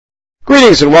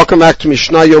Greetings and welcome back to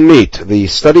Mishnah Yomit, the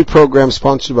study program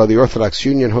sponsored by the Orthodox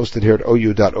Union, hosted here at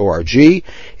ou.org. In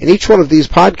each one of these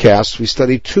podcasts, we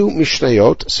study two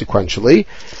Mishnayot sequentially.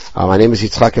 My name is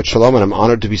Yitzchak Shalom, and I'm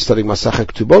honored to be studying Masachet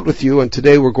Ketubot with you. And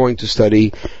today we're going to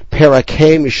study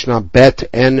Parakeh, Mishnah Bet,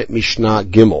 and Mishnah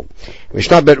Gimel.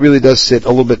 Mishnah Bet really does sit a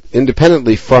little bit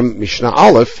independently from Mishnah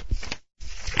Aleph,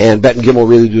 and Bet and Gimel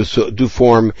really do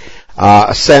form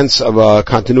a sense of a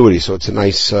continuity, so it's a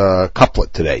nice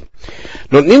couplet today.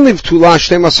 You have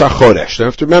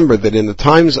to remember that in the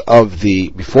times of the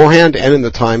beforehand and in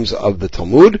the times of the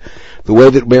Talmud, the way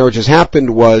that marriages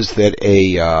happened was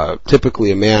that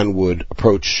typically a man would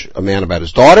approach a man about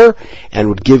his daughter and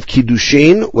would give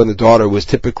kiddushin when the daughter was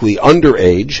typically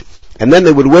underage, and then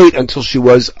they would wait until she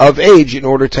was of age in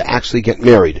order to actually get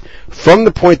married. From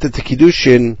the point that the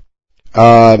kiddushin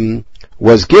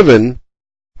was given,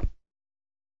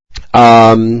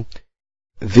 the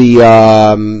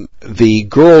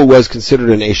girl was considered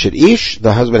an Eshet Ish.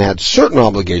 The husband had certain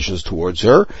obligations towards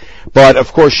her, but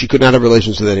of course she could not have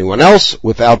relations with anyone else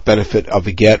without benefit of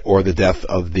a get or the death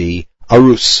of the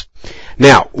Arus.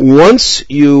 Now, once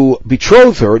you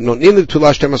betroth her,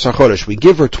 we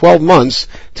give her 12 months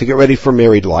to get ready for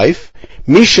married life.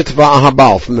 From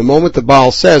the moment the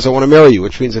Baal says, I want to marry you,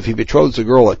 which means if he betroths a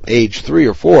girl at age 3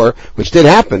 or 4, which did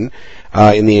happen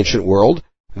in the ancient world,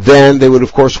 then they would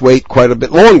of course wait quite a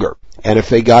bit longer. And if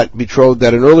they got betrothed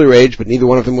at an earlier age, but neither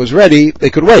one of them was ready, they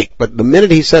could wait. But the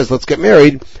minute he says, let's get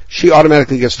married, she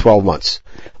automatically gets 12 months.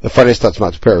 And the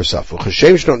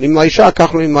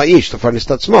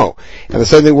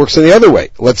same thing works in the other way.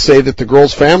 Let's say that the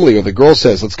girl's family or the girl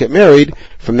says, let's get married.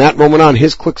 From that moment on,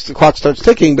 his clock starts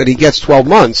ticking, but he gets 12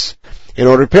 months in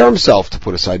order to prepare himself to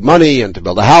put aside money and to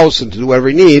build a house and to do whatever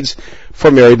he needs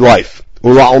for married life.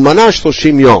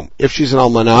 If she's an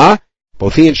almanah,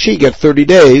 both he and she get 30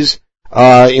 days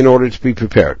in order to be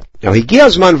prepared. Now,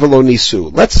 higiyazman velo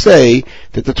nisu. Let's say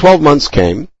that the 12 months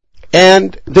came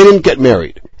and they didn't get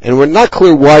married. And we're not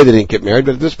clear why they didn't get married,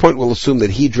 but at this point we'll assume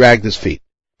that he dragged his feet.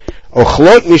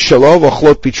 Ochlot mishalov,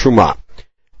 ochlot bitruma.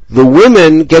 The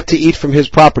women get to eat from his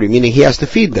property, meaning he has to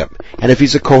feed them. And if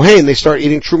he's a kohen, they start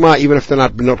eating truma even if they're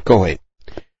not kohen.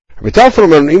 Rabbi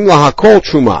Tarfon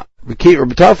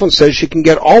says she can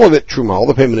get all of it truma, all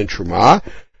the payment in truma.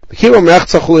 Half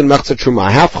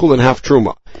chul and half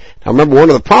truma. Now remember, one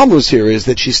of the problems here is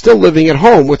that she's still living at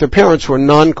home with her parents who are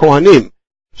non-kohanim.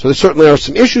 So there certainly are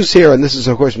some issues here, and this is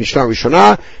of course Mishnah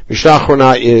Rishonah. Mishnah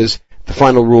Achrona is, the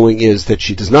final ruling is that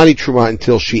she does not eat truma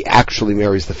until she actually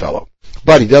marries the fellow.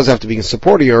 But he does have to be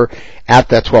supporting her at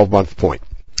that 12-month point.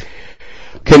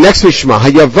 Okay, next Mishnah.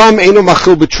 Hayavam eino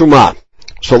machil b'truma.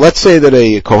 So let's say that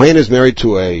a Kohen is married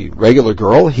to a regular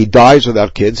girl. He dies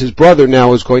without kids. His brother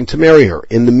now is going to marry her.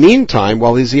 In the meantime,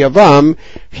 while he's Yavam,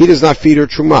 he does not feed her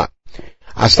Truma.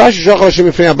 So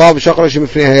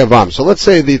let's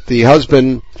say that the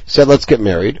husband said, let's get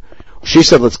married. She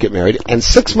said, let's get married. And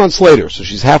 6 months later, so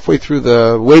she's halfway through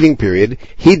the waiting period,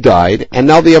 he died, and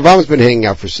now the Yavam's been hanging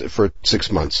out for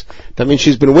 6 months. That means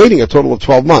she's been waiting a total of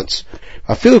 12 months.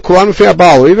 Even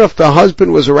if the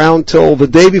husband was around till the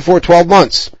day before 12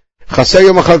 months,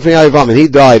 and he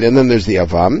died, and then there's the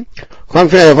Yavam.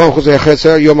 Let's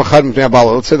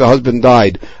say the husband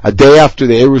died a day after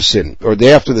the Erusin, or a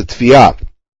day after the Tviyah,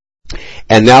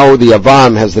 and now the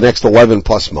Yavam has the next 11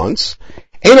 plus months.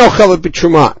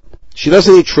 She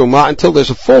doesn't eat Truma until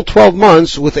there's a full 12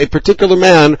 months with a particular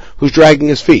man who's dragging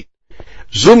his feet.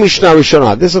 Zu Mishnah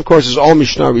Rishonah. This, of course, is all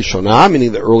Mishnah Rishonah,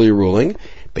 meaning the earlier ruling.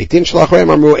 The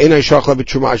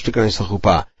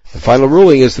final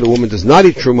ruling is that a woman does not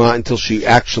eat truma until she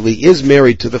actually is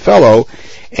married to the fellow,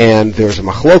 and there's a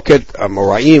machloket, a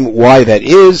moraim, why that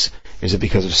is. Is it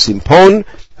because of simpon?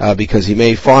 Because he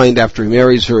may find after he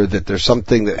marries her that there's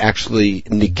something that actually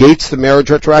negates the marriage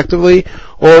retroactively,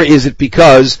 or is it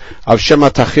because of shema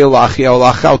tachil la'achia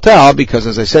la'chalta, because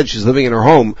as I said, she's living in her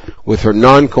home with her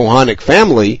non-Kohanic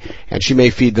family, and she may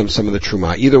feed them some of the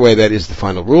truma. Either way, that is the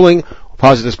final ruling.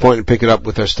 Pause at this point and pick it up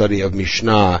with our study of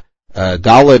Mishnah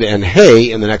Daled and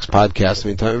Hey in the next podcast. In the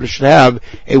meantime, everybody should have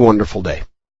a wonderful day.